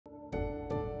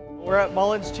We're at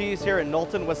Mullins Cheese here in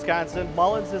Knowlton, Wisconsin.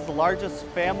 Mullins is the largest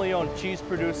family-owned cheese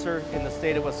producer in the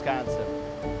state of Wisconsin.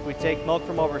 We take milk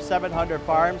from over 700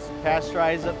 farms,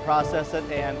 pasteurize it, process it,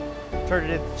 and turn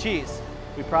it into cheese.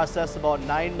 We process about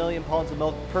 9 million pounds of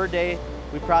milk per day.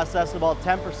 We process about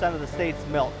 10% of the state's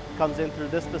milk. Comes in through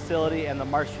this facility and the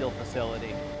Marshfield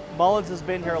facility. Mullins has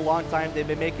been here a long time. They've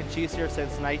been making cheese here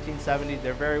since 1970.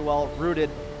 They're very well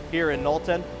rooted here in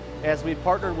Knowlton. As we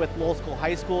partnered with local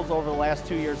high schools over the last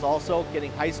 2 years also,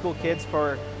 getting high school kids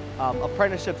for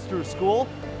apprenticeships through school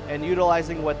and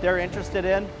utilizing what they're interested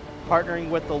in,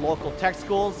 partnering with the local tech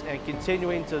schools and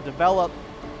continuing to develop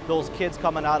those kids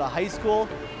coming out of high school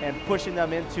and pushing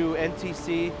them into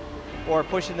NTC or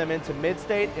pushing them into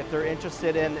mid-state if they're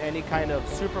interested in any kind of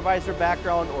supervisor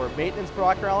background or maintenance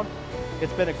background.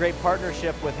 It's been a great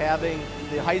partnership with having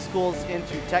the high schools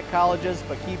into tech colleges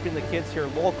but keeping the kids here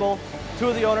local. Two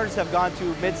of the owners have gone to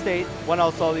mid-state, one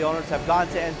also the owners have gone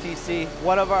to NTC.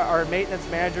 One of our maintenance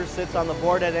managers sits on the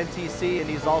board at NTC and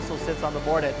he also sits on the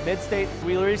board at mid-state.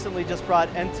 We recently just brought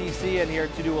NTC in here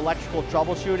to do electrical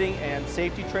troubleshooting and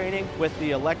safety training with the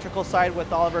electrical side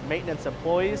with all of our maintenance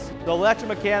employees. The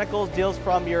electromechanicals deals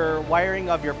from your wiring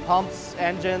of your pumps,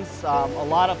 engines, a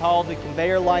lot of how the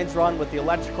conveyor lines run with the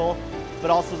electrical, but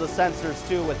also the sensors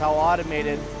too with how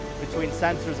automated between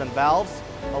sensors and valves.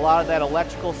 A lot of that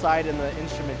electrical side and the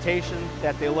instrumentation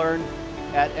that they learn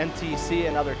at NTC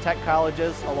and other tech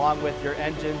colleges, along with your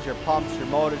engines, your pumps, your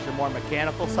motors, your more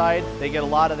mechanical side. They get a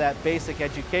lot of that basic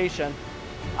education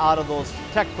out of those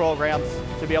tech programs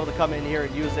to be able to come in here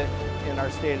and use it in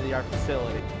our state-of-the-art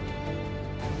facility.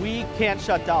 We can't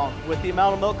shut down. With the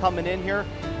amount of milk coming in here,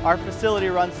 our facility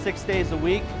runs 6 days a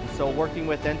week, so working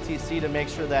with NTC to make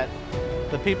sure that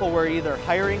the people we're either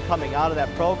hiring coming out of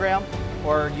that program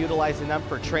or utilizing them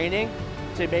for training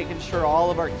to making sure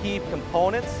all of our key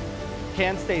components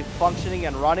can stay functioning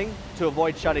and running to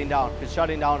avoid shutting down, because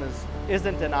shutting down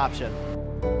isn't an option.